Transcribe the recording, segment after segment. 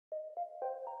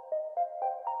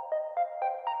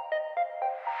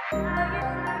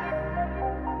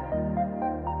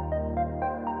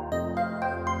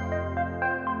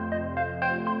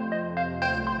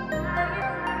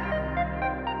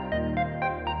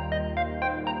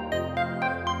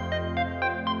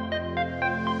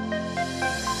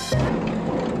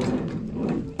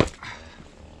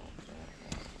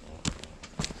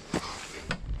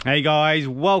Hey guys,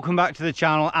 welcome back to the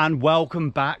channel and welcome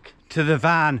back to the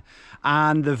van.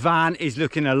 And the van is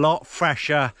looking a lot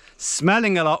fresher,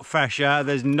 smelling a lot fresher.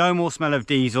 There's no more smell of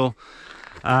diesel.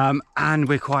 And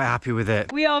we're quite happy with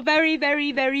it. We are very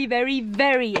happy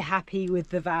with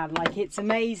the van. Like, it's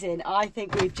amazing. I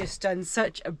think we've just done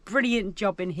such a brilliant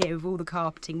job in here with all the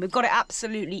carpeting. We've got it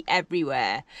absolutely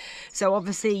everywhere. So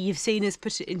obviously you've seen us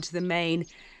put it into the main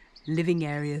living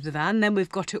area of the van. Then we've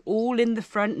got it all in the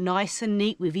front, nice and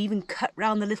neat. We've even cut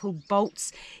round the little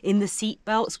bolts in the seat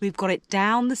belts. We've got it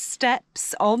down the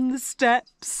steps, on the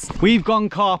steps. We've gone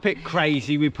carpet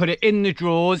crazy. We put it in the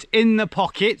drawers, in the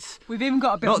pockets. We've even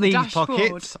got a bit on the dashboard.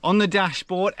 Pockets, on the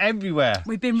dashboard, everywhere.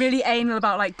 We've been really anal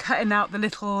about like cutting out the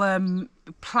little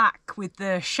plaque with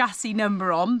the chassis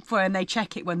number on for when they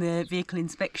check it when the vehicle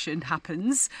inspection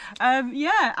happens.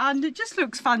 Yeah, and it just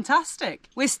looks fantastic.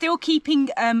 We're still keeping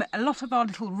a lot of our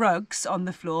little rugs on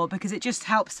the floor because it just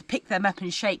helps to pick them up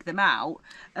and shake them out.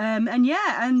 And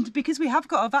yeah, and because we have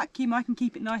got a vacuum, I can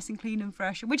keep it nice and clean and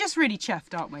fresh. And we're just really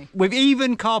chuffed, aren't we? We've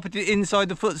even carpeted inside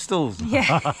the footstools.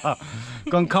 Yeah.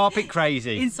 Gone carpet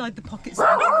crazy. Inside the pockets.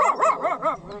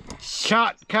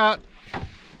 Cut.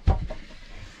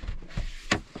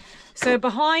 So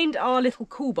behind our little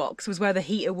cool box was where the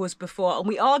heater was before, and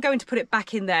we are going to put it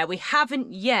back in there. We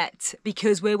haven't yet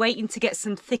because we're waiting to get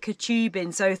some thicker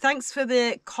tubing. So thanks for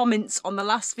the comments on the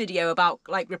last video about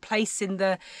like replacing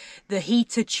the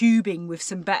heater tubing with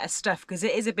some better stuff because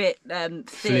it is a bit thin.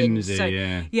 Flimsy, so,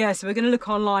 yeah. So we're going to look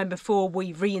online before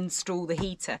we reinstall the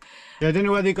heater. Yeah, I don't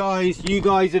know whether you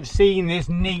guys have seen this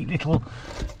neat little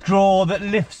drawer that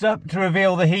lifts up to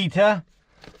reveal the heater.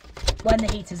 When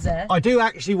the heater's there. I do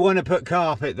actually want to put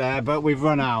carpet there, but we've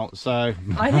run out, so...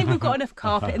 I think we've got enough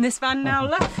carpet in this van now,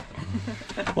 love.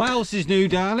 What else is new,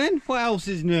 darling? What else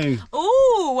is new?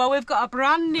 Oh, well, we've got a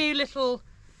brand new little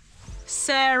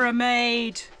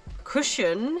Sarah-made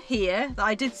cushion here that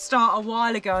I did start a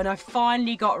while ago, and I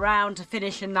finally got round to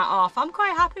finishing that off. I'm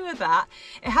quite happy with that.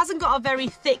 It hasn't got a very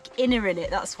thick inner in it,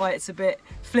 that's why it's a bit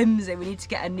flimsy. We need to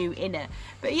get a new inner.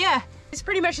 But yeah, it's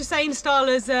pretty much the same style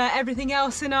as everything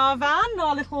else in our van.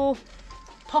 Our little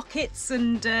pockets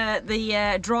and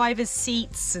the driver's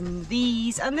seats and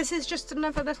these. And this is just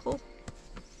another little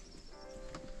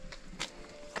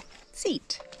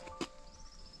seat.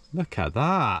 Look at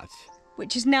that.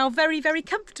 Which is now very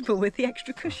comfortable with the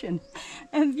extra cushion.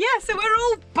 And yeah, so we're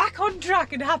all back on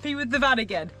track and happy with the van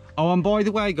again. Oh, and by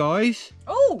the way, guys.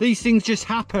 Oh. These things just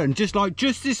happened.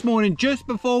 Just this morning, just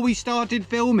before we started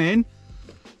filming.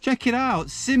 Check it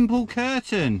out, simple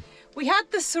curtain. We had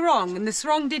the sarong, and the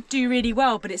sarong did do really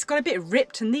well, but it's got a bit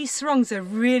ripped, and these sarongs are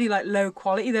really like low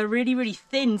quality. They're really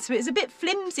thin, so it's a bit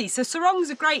flimsy. So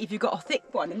sarongs are great if you've got a thick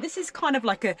one, and this is kind of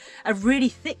like a really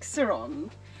thick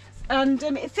sarong. And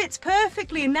it fits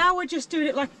perfectly, and now we're just doing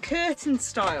it like curtain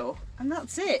style, and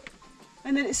that's it.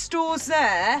 And then it stores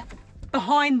there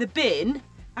behind the bin,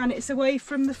 and it's away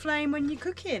from the flame when you're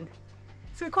cooking.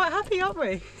 So we're quite happy, aren't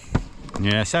we?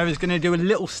 Yeah, Sarah's going to do a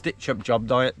little stitch-up job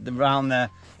around the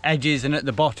edges and at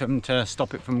the bottom to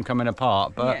stop it from coming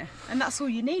apart. But yeah, and that's all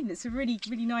you need. And it's a really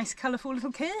nice, colourful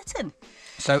little curtain.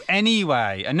 So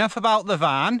anyway, enough about the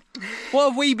van. What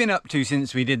have we been up to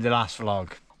since we did the last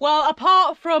vlog? Well,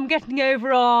 apart from getting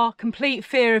over our complete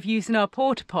fear of using our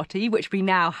porta potty, which we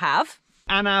now have.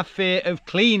 And our fear of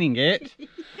cleaning it.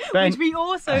 Which we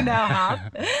also now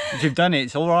have. But you've done it,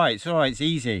 it's all right, it's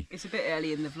easy. It's a bit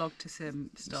early in the vlog to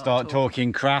start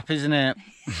talking crap, isn't it?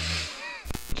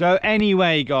 So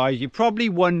anyway, guys, you're probably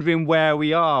wondering where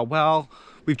we are. Well,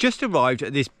 we've just arrived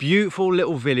at this beautiful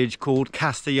little village called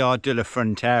Castellar de la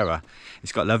Frontera.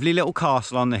 It's got a lovely little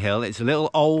castle on the hill. It's a little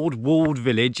old walled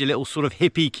village, a little sort of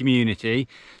hippie community.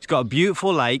 It's got a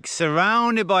beautiful lake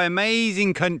surrounded by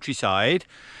amazing countryside.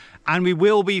 And we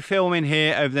will be filming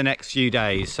here over the next few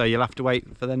days, so you'll have to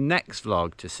wait for the next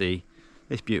vlog to see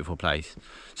this beautiful place.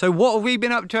 So what have we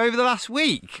been up to over the last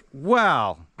week?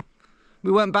 Well,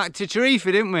 we went back to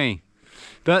Tarifa, didn't we?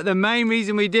 But the main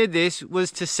reason we did this was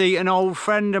to see an old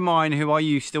friend of mine who I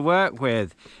used to work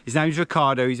with. His name's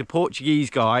Ricardo. He's a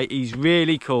Portuguese guy. He's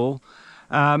really cool.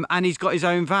 And he's got his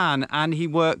own van, and he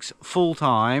works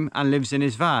full-time and lives in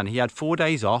his van. He had 4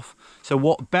 days off, so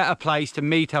what better place to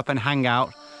meet up and hang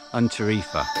out on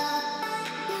Tarifa.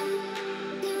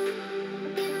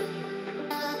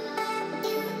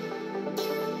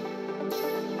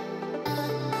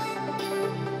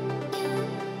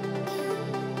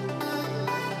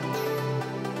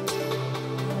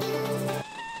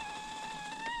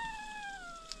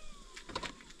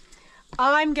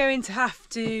 I'm going to have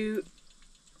to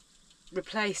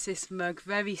replace this mug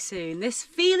very soon. This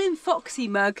Feeling Foxy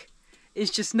mug is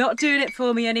just not doing it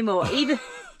for me anymore.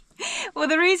 Well,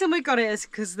 the reason we got it is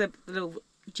because the little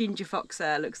ginger fox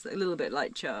there looks a little bit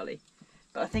like Charlie.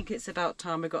 But I think it's about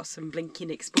time we got some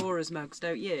blinking Explorers mugs,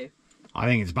 don't you? I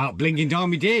think it's about blinking time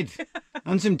we did.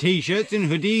 And some t-shirts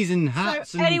and hoodies and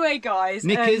hats. So, and anyway, guys,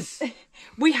 knickers.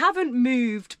 We haven't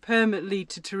moved permanently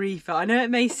to Tarifa. I know it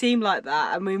may seem like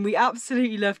that. I mean, we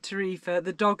absolutely love Tarifa.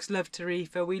 The dogs love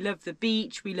Tarifa. We love the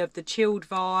beach. We love the chilled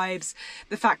vibes.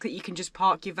 The fact that you can just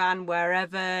park your van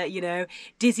wherever, you know.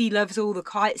 Dizzee loves all the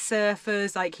kite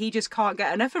surfers. Like, he just can't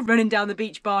get enough of running down the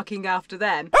beach barking after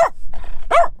them.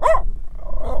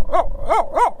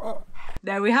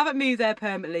 No, we haven't moved there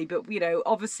permanently, but, you know,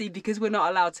 obviously because we're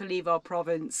not allowed to leave our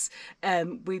province,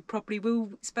 we probably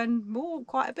will spend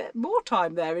quite a bit more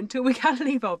time there until we can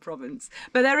leave our province.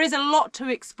 But there is a lot to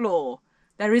explore.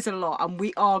 There is a lot, and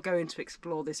we are going to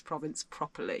explore this province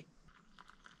properly.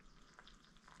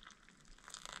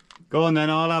 Go on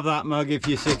then, I'll have that mug if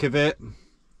you're sick of it.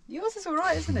 Yours is all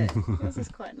right, isn't it? Yours is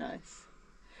quite nice.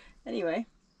 Anyway.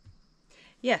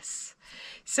 Yes,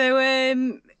 so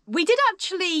we did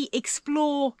actually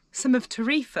explore some of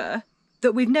Tarifa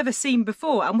that we've never seen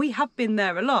before, and we have been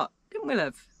there a lot, didn't we,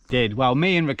 love? Did. Well,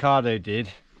 me and Ricardo did.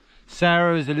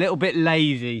 Sarah was a little bit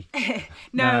lazy.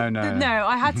 No,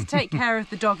 I had to take care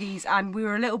of the doggies, and we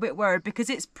were a little bit worried because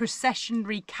it's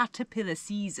processionary caterpillar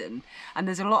season and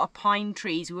there's a lot of pine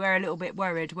trees. We were a little bit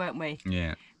worried, weren't we?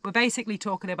 Yeah. We're basically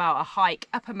talking about a hike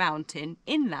up a mountain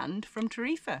inland from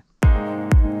Tarifa.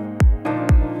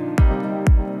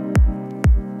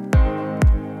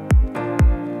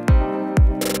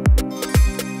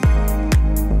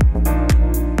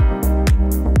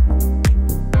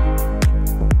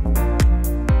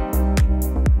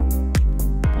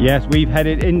 Yes, we've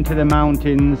headed into the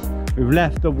mountains. We've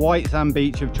left the white sand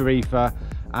beach of Tarifa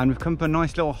and we've come for a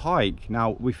nice little hike.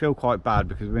 Now, we feel quite bad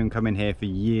because we've been coming here for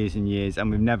years and years and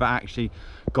we've never actually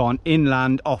gone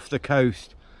inland off the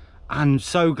coast. I'm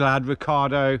so glad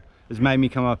Ricardo has made me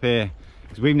come up here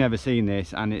because we've never seen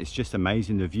this and it's just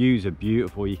amazing. The views are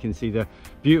beautiful. You can see the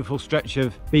beautiful stretch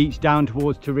of beach down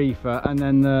towards Tarifa, and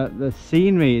then the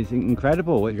scenery is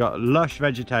incredible. We've got lush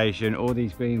vegetation, all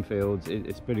these green fields.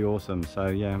 It's pretty awesome. So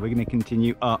yeah, we're going to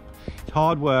continue up. It's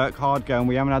hard work, hard going.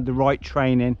 We haven't had the right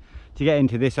training to get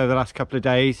into this over the last couple of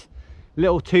days. A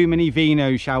little too many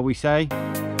vinos, shall we say.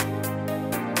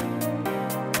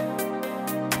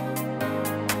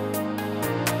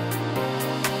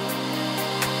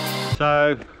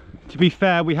 So, to be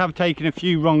fair, we have taken a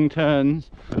few wrong turns.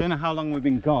 I don't know how long we've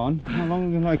been gone. How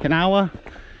long? Like an hour?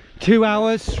 2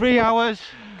 hours? 3 hours?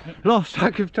 Lost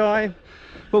track of time.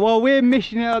 But while we're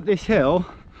mishing it up this hill,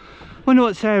 wonder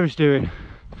what Sarah's doing.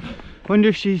 Wonder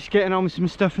if she's getting on with some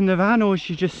stuff in the van or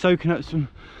she's just soaking up some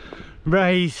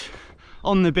rays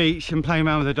on the beach and playing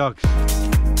around with the dogs.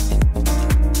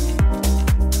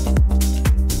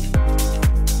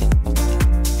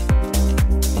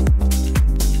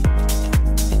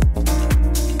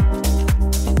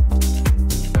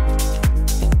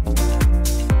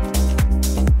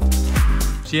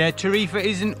 So yeah, Tarifa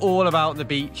isn't all about the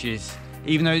beaches.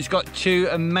 Even though it's got two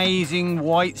amazing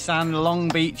white sand long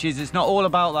beaches, it's not all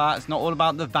about that. It's not all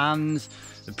about the vans,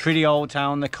 the pretty old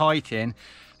town, the kiting.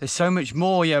 There's so much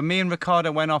more. Yeah, me and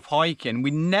Ricardo went off hiking.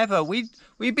 We'd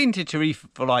been to Tarifa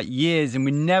for like years and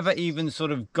we never even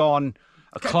sort of gone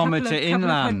a kilometre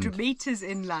inland. Couple of 100 metres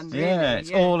inland, really. Yeah, it's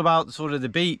all about sort of the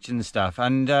beach and stuff.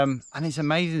 And it's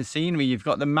amazing scenery. You've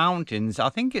got the mountains. I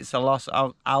think it's the Los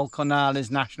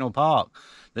Alconales National Park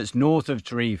that's north of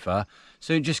Tarifa.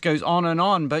 So it just goes on and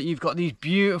on, but you've got these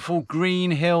beautiful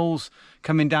green hills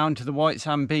coming down to the white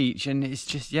sand beach, and it's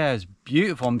just, yeah, it's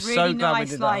beautiful. I'm really so glad we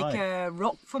did that hike. Like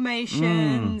rock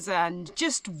formations and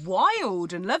just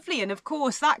wild and lovely. And of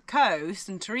course that coast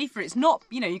and Tarifa, it's not,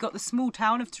 you know, you've got the small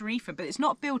town of Tarifa, but it's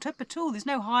not built up at all. There's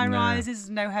no high rises,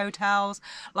 no hotels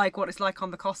like what it's like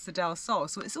on the Costa del Sol.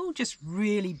 So it's all just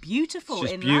really beautiful.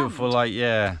 It's just beautiful, like,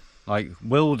 yeah, like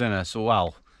wilderness or,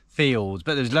 well, fields,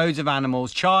 but there's loads of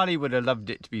animals. Charlie would have loved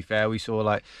it, to be fair. We saw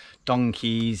like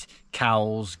donkeys,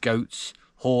 cows, goats,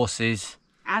 horses,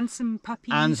 and some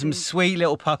puppies, and some sweet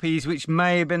little puppies, which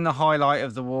may have been the highlight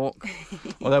of the walk.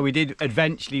 Although we did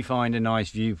eventually find a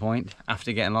nice viewpoint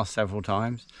after getting lost several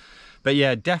times. But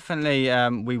yeah, definitely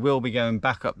we will be going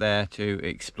back up there to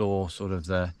explore sort of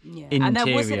the interior. And there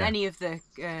wasn't any of the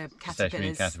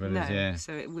caterpillars. No, yeah.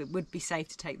 So it would be safe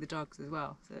to take the dogs as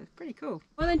well. So it's pretty cool.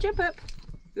 Well then, jump up.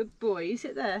 Good boy, you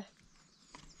sit there.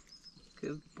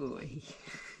 Good boy.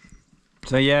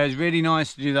 So yeah, it was really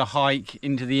nice to do the hike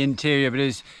into the interior, but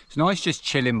it's nice just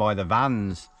chilling by the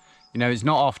vans. You know, it's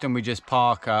not often we just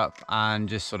park up and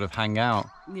just sort of hang out.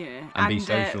 Yeah, and be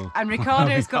social. And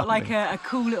Ricardo's got like a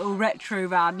cool little retro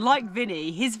van, like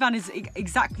Vinny. His van is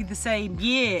exactly the same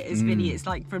year as Vinny. It's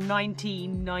like from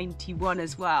 1991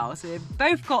 as well. So they've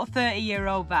both got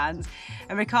 30-year-old vans.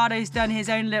 And Ricardo's done his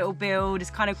own little build.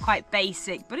 It's kind of quite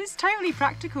basic, but it's totally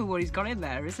practical what he's got in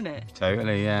there, isn't it?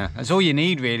 Totally, yeah. That's all you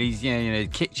need, really. You know,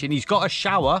 kitchen. He's got a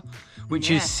shower,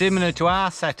 which is similar to our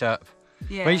setup.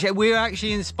 Yeah. But we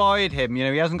actually inspired him. You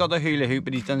know, he hasn't got the hula hoop,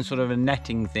 but he's done sort of a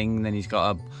netting thing. And then he's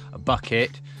got a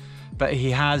bucket. But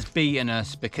he has beaten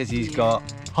us because he's got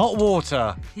hot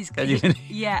water.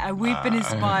 Yeah, and we've been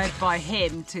inspired by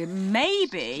him to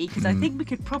maybe, because I think we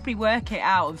could probably work it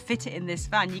out and fit it in this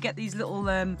van. You get these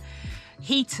little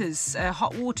heaters,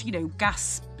 hot water, you know,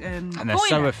 gas and they're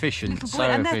so efficient,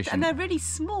 and they're really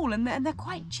small, and they're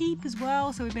quite cheap as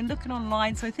well. So we've been looking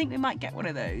online, so I think we might get one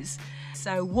of those.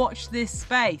 So watch this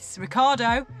space.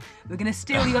 Ricardo, we're going to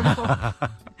steal your little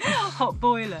hot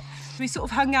boiler. We sort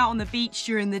of hung out on the beach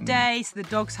during the day, so the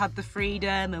dogs had the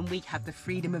freedom and we had the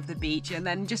freedom of the beach. And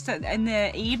then just in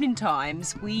the evening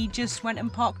times, we just went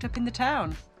and parked up in the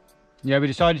town. Yeah, we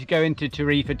decided to go into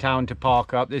Tarifa town to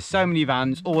park up. There's so many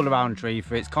vans all around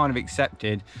Tarifa, it's kind of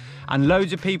accepted. And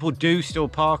loads of people do still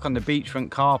park on the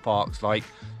beachfront car parks, like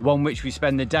the one which we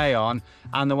spend the day on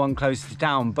and the one closer to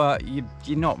town, but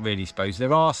you're not really supposed to.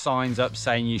 There are signs up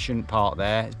saying you shouldn't park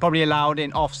there. It's probably allowed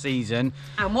in off-season.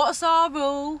 And what's our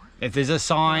rule? If there's a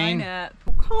sign...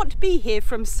 Can't be here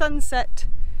from sunset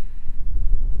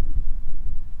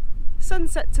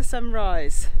to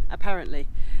sunrise, apparently.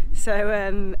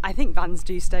 So I think vans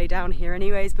do stay down here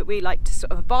anyways, but we like to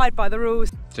sort of abide by the rules.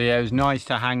 So yeah, it was nice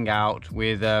to hang out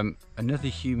with another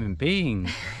human being.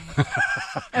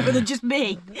 Other than just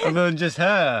me. Other than just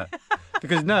her.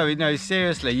 Because no,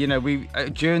 seriously, you know, we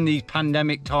during these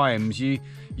pandemic times, you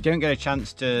don't get a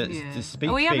chance to speak to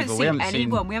people. We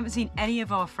haven't seen any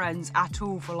of our friends at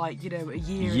all for like, you know, a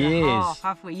year and a half,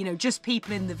 have we? You know, just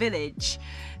people in the village,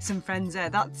 some friends there,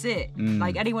 that's it.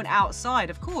 Like anyone outside,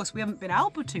 of course, we haven't been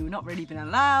able to, not really been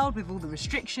allowed with all the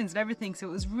restrictions and everything. So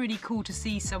it was really cool to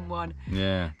see someone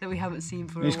that we haven't seen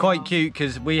for a while. It was quite cute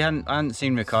because I hadn't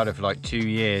seen Ricardo for like 2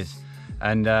 years.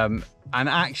 And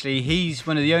actually, he's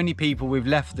one of the only people we've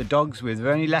left the dogs with. We've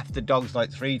only left the dogs like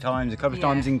 3 times, a couple of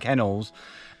times in kennels.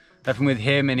 Left him with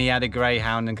him, and he had a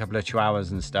greyhound and a couple of chihuahuas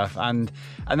and stuff. And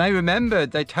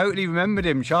they totally remembered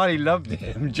him. Charlie loved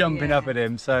him, jumping up at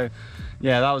him. So,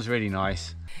 yeah, that was really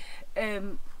nice.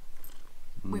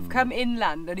 We've come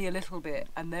inland only a little bit,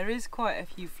 and there is quite a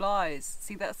few flies.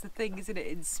 See, that's the thing, isn't it?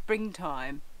 In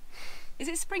springtime. Is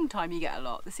it springtime you get a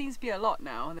lot? There seems to be a lot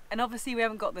now. And obviously we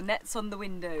haven't got the nets on the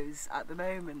windows at the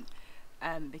moment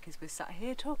because we're sat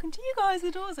here talking to you guys, the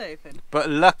door's open.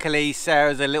 But luckily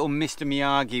Sarah's a little Mr.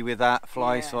 Miyagi with that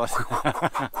fly sauce.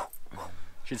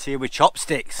 Should see her with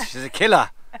chopsticks. She's a killer.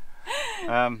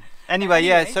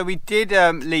 Anyway, so we did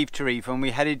leave Tarifa and we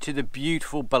headed to the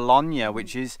beautiful Bologna,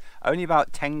 which is only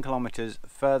about 10 kilometres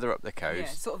further up the coast. Yeah,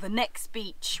 sort of the next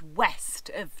beach west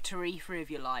of Tarifa,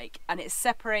 if you like. And it's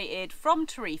separated from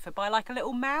Tarifa by like a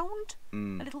little mound,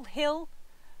 a little hill.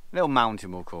 Little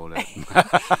mountain, we'll call it.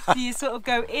 So you sort of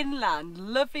go inland,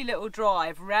 lovely little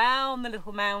drive round the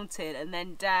little mountain and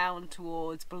then down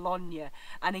towards Bologna.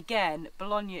 And again,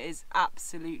 Bologna is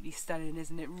absolutely stunning,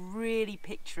 isn't it? Really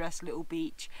picturesque little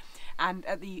beach. And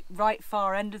at the right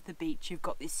far end of the beach, you've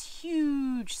got this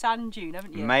huge sand dune,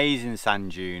 haven't you? Amazing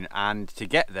sand dune. And to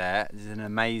get there, there's an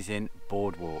amazing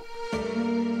boardwalk.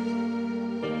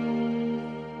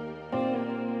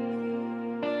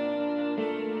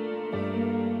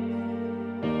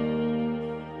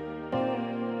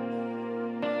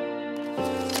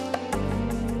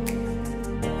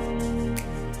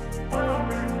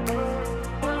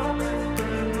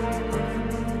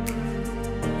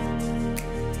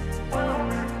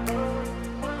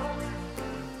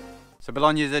 So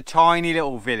Bologna is a tiny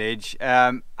little village,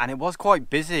 and it was quite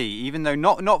busy, even though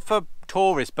not for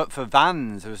tourists, but for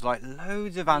vans. There was like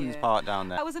loads of vans parked down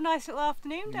there. That was a nice little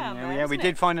afternoon down there. Yeah, we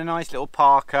did find a nice little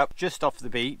park up just off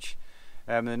the beach,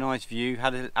 with a nice view.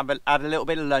 Had a little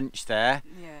bit of lunch there.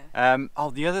 Yeah.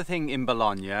 The other thing in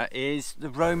Bologna is the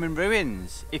Roman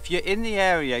ruins. If you're in the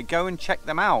area, go and check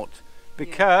them out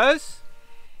because.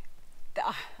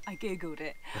 I googled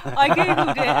it.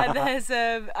 And there's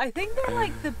I think they're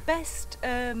like the best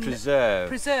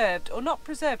preserved or not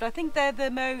preserved. I think they're the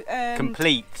most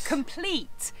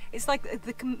complete. It's like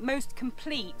the most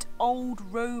complete old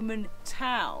Roman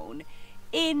town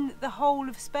in the whole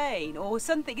of Spain or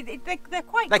something. They're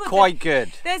quite They're good. quite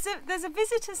good. There's a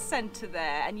visitors centre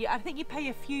there, and I think you pay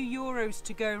a few euros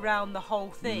to go around the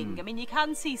whole thing. I mean, you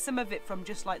can see some of it from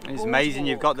just like the It's amazing.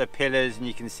 You've got the pillars and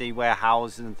you can see where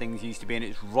houses and things used to be, and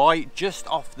it's right just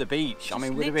off the beach. Just I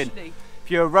mean, would have been, literally. if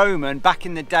you're a Roman back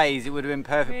in the days, it would have been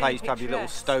perfect Really place to have your little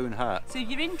picturesque. stone hut. So if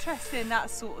you're interested in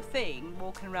that sort of thing,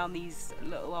 walking around these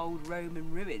little old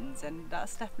Roman ruins, and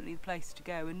that's definitely the place to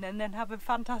go, and then have a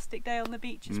fantastic day on the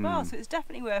beach as well. So it's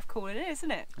definitely worth calling in,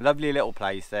 isn't it? Lovely little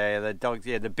place there. The dogs,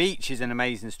 yeah, the beach is an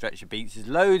amazing stretch of beach. There's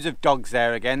loads of dogs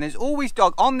there again. There's always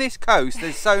dogs on this coast.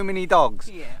 There's so many dogs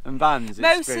and vans. It's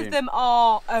Most brilliant. of them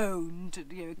are owned.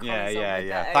 You know,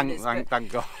 Yeah.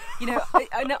 Thank God. You know,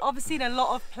 and obviously in a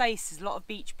lot of places, a lot of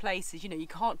beach places, you know, you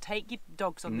can't take your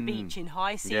dogs on the beach in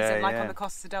high season, like on the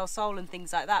Costa del Sol and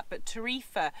things like that. But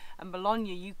Tarifa and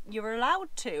Bologna, you're allowed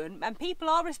to, and people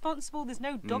are responsible. There's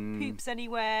no dog poops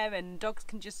anywhere, and dogs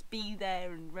can just be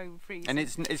there and roam free. And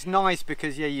it's nice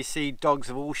because you see dogs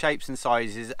of all shapes and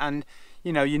sizes, and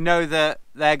you know that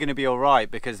they're going to be all right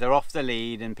because they're off the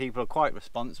lead and people are quite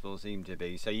responsible, seem to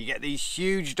be. So you get these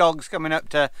huge dogs coming up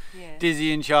to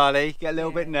Dizzee and Charlie, get a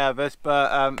little bit nervous,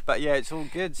 but yeah, it's all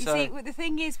good. You see, the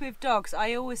thing is with dogs,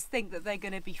 I always think that they're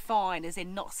going to be fine, as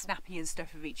in not snappy and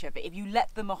stuff with each other, if you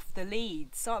let them off the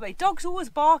leads, aren't they? Dogs always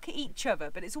bark at each other,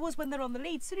 but it's always when they're on the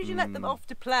lead. As soon as you let them off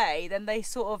to play, then they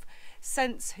sort of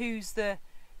sense who's the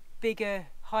bigger,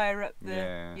 higher up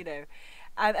the, you know.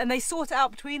 And they sort it out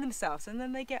between themselves, and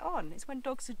then they get on. It's when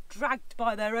dogs are dragged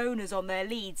by their owners on their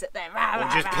leads that they're or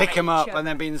just pick them up and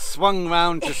they're being swung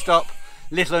round to stop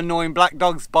little annoying black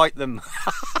dogs bite them.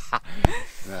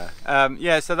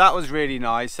 So that was really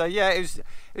nice. So yeah, it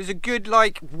was a good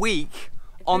week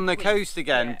on the coast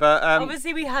again, but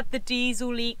obviously we had the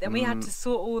diesel leak, then we had to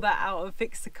sort all that out and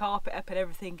fix the carpet up and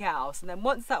everything else, and then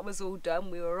once that was all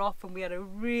done, we were off, and we had a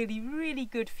really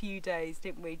good few days,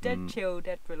 didn't we? Dead chill,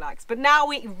 dead relaxed. But now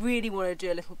we really want to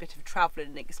do a little bit of travelling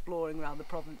and exploring around the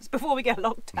province before we get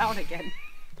locked down again.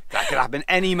 That could happen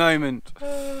any moment.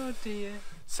 Oh dear.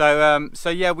 So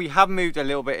yeah, we have moved a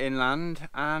little bit inland,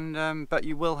 and but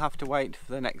you will have to wait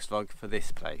for the next vlog for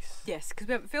this place. Yes, because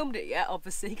we haven't filmed it yet,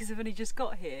 obviously, because we've only just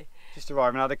got here. Just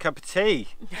arrived and had a cup of tea.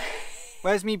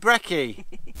 Where's me brekkie?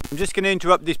 I'm just going to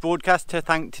interrupt this broadcast to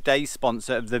thank today's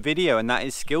sponsor of the video, and that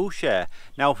is Skillshare.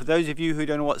 Now, for those of you who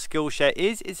don't know what Skillshare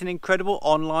is, it's an incredible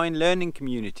online learning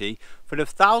community full of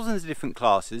thousands of different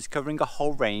classes covering a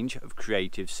whole range of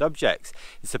creative subjects.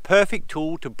 It's a perfect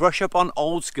tool to brush up on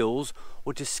old skills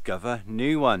or discover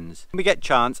new ones. When we get a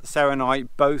chance, Sarah and I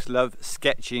both love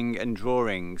sketching and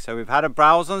drawing, so we've had a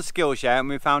browse on Skillshare and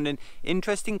we found an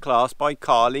interesting class by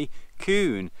Carly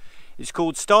Kuhn. It's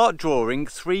called Start Drawing,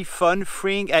 3 fun,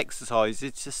 freeing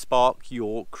exercises to spark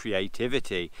your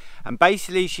creativity. And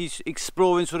basically she's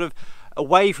exploring sort of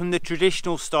away from the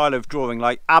traditional style of drawing,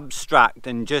 like abstract,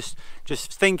 and just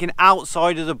thinking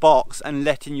outside of the box and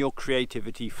letting your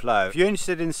creativity flow. If you're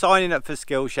interested in signing up for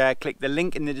Skillshare, click the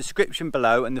link in the description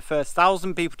below, and the first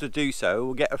 1,000 people to do so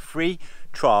will get a free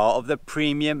trial of the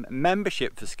premium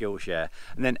membership for Skillshare,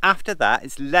 and then after that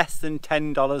it's less than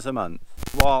 $10 a month.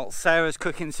 While Sarah's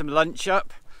cooking some lunch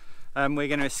up, we're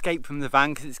going to escape from the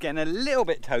van because it's getting a little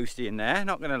bit toasty in there,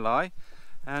 not going to lie,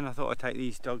 and I thought I'd take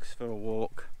these dogs for a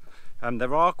walk.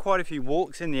 There are quite a few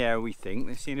walks in the area, we think.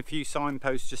 They've seen a few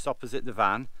signposts just opposite the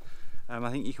van. I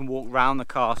think you can walk round the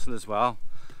castle as well.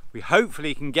 We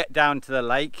hopefully can get down to the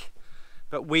lake,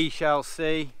 but we shall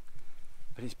see.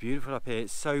 But it's beautiful up here,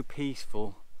 it's so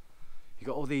peaceful. You've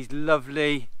got all these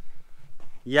lovely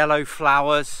yellow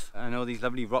flowers and all these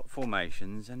lovely rock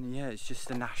formations, and yeah, it's just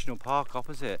the national park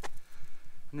opposite.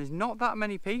 And there's not that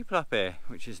many people up here,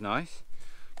 which is nice,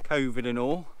 COVID and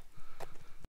all.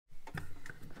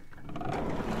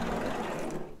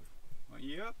 What are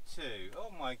you up to?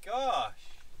 Oh my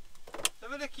gosh!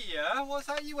 Have a look at you. What's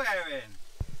that you wearing?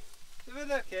 Have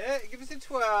a look at it. Give us a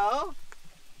twirl.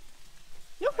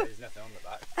 Oh, there's nothing on the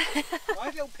back.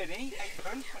 Nice little pinny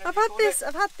apron. I've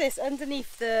had this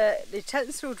underneath the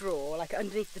utensil drawer, like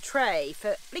underneath the tray,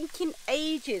 for blinking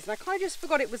ages, and I kind of just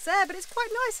forgot it was there. But it's quite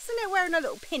nice, isn't it? Wearing a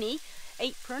little pinny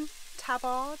apron,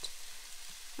 tabard.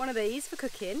 One of these for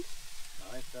cooking.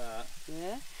 Like that.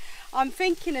 Yeah. I'm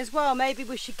thinking as well, maybe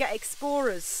we should get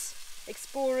explorers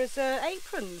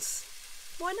aprons.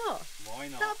 Why not? Why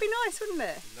not? That would be nice, wouldn't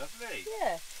it? Lovely.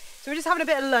 Yeah. So we're just having a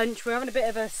bit of lunch. We're having a bit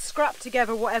of a scrap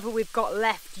together, whatever we've got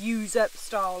left, use up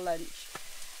style lunch.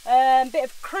 Bit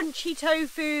of crunchy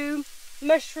tofu,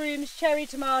 mushrooms, cherry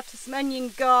tomatoes, some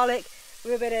onion, garlic,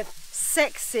 with a bit of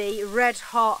sexy red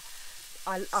hot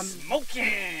I'm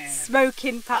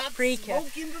smoking paprika.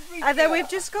 And then we've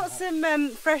just got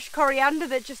some fresh coriander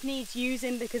that just needs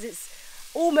using because it's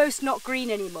almost not green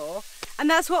anymore. And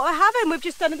that's what we're having. We've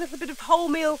just done a little bit of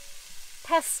wholemeal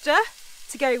pasta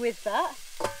to go with that.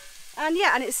 And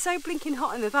yeah, and it's so blinking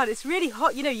hot in the van. It's really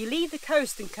hot. You know, you leave the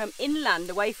coast and come inland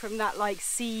away from that like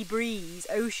sea breeze,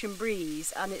 ocean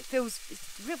breeze, and it feels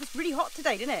really hot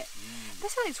today, didn't it?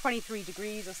 It's like 23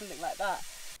 degrees or something like that.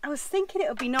 I was thinking it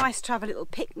would be nice to have a little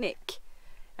picnic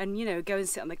and, you know, go and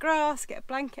sit on the grass, get a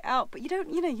blanket out, but you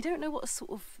don't know what's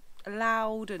sort of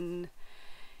allowed and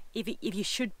if you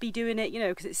should be doing it, you know,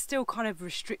 because it's still kind of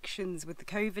restrictions with the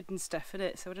COVID and stuff, isn't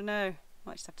it? So I don't know.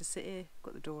 Might just have to sit here.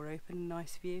 Got the door open,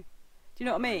 nice view. Do you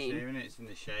know what I mean? Here, it's in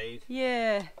the shade.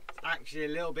 Yeah. It's actually a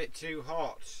little bit too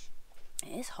hot.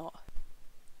 It is hot.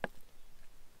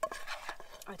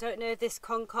 I don't know if this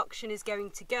concoction is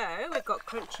going to go. We've got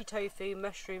crunchy tofu,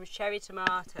 mushrooms, cherry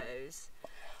tomatoes,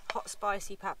 hot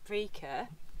spicy paprika.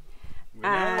 We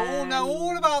know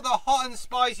all about the hot and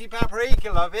spicy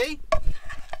paprika, lovey.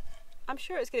 I'm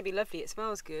sure it's going to be lovely. It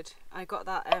smells good. I got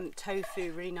that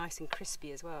tofu really nice and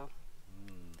crispy as well.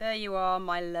 There you are,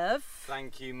 my love.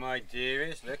 Thank you, my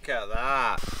dearest. Look at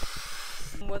that.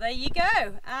 Well, there you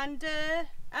go. And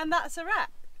that's a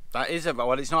wrap. That is a,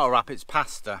 well, it's not a wrap, it's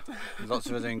pasta. There's lots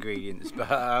of other ingredients,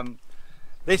 but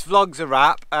this vlog's a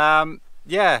wrap.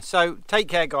 Yeah, so take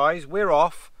care, guys. We're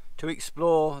off to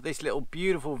explore this little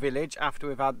beautiful village after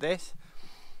we've had this.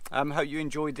 Hope you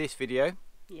enjoyed this video.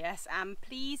 Yes, and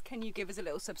please can you give us a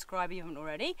little subscribe if you haven't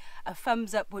already. A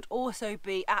thumbs up would also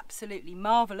be absolutely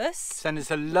marvellous. Send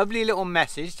us a lovely little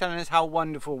message telling us how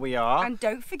wonderful we are. And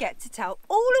don't forget to tell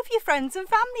all of your friends and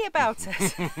family about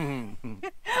us.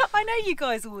 I know you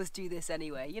guys always do this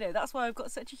anyway, you know, that's why I've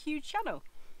got such a huge channel.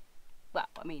 Well,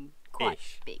 I mean, quite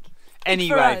big.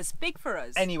 Anyway, big for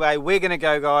us. Anyway, we're going to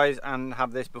go, guys, and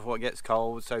have this before it gets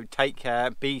cold. So take care,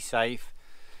 be safe,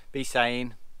 be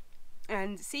sane.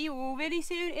 And see you all really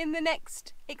soon in the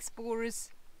next Explorers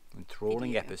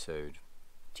enthralling episode.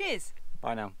 Cheers.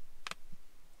 Bye now.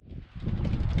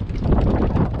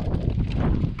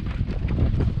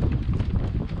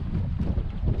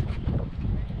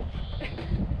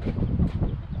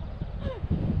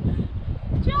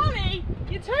 Charlie,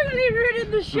 you're totally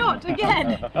ruining the shot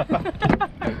again.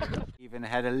 Even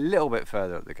head a little bit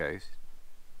further up the coast.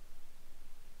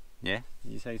 Yeah,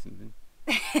 you say something.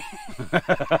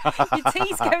 Your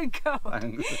tea's going cold.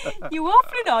 You're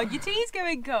waffling on, your tea's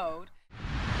going cold.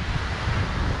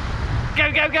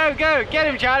 Go, go, go, go! Get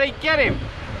him, Charlie, get him!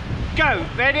 Go!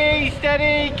 Ready,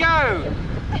 steady, go!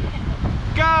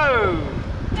 Go!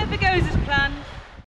 Never goes as planned.